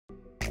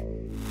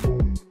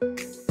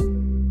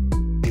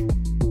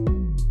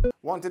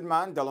Wanted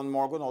man Delon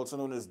Morgan, also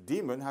known as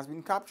Demon, has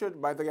been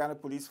captured by the Guyana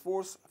Police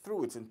Force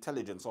through its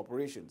intelligence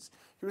operations.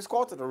 He was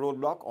caught at a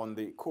roadblock on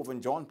the Cove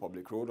and John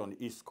Public Road on the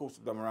east coast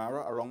of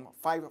Demerara around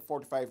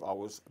 5:45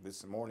 hours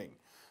this morning.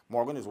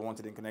 Morgan is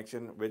wanted in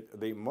connection with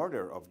the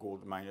murder of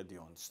gold miner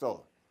Delon.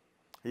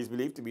 He is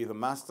believed to be the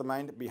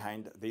mastermind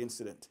behind the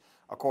incident.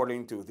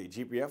 According to the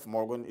GPF,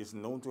 Morgan is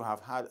known to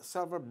have had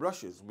several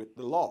brushes with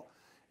the law.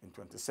 In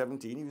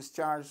 2017, he was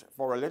charged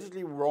for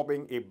allegedly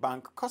robbing a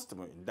bank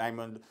customer in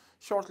Diamond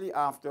shortly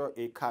after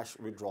a cash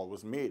withdrawal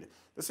was made.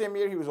 The same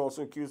year, he was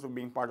also accused of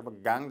being part of a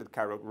gang that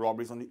carried out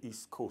robberies on the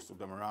east coast of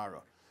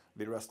Demerara.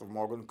 The arrest of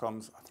Morgan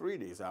comes 3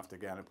 days after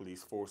Guyana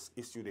Police Force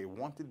issued a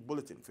wanted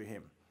bulletin for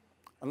him.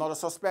 Another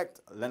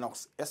suspect,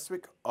 Lennox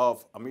Eswick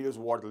of Amelia's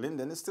Ward,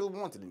 Linden, is still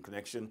wanted in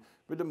connection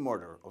with the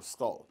murder of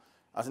Stoll.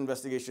 As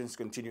investigations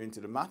continue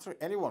into the matter,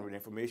 anyone with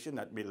information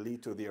that may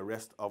lead to the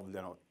arrest of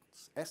Lennox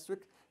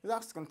Eswick is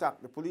asked to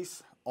contact the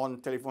police on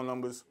telephone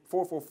numbers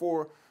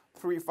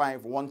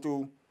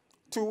 444-3512,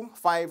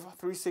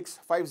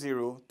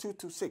 253650,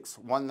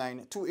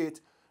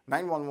 226-1928,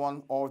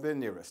 911 or their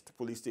nearest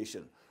police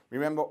station.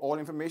 Remember, all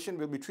information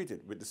will be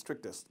treated with the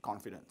strictest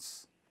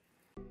confidence.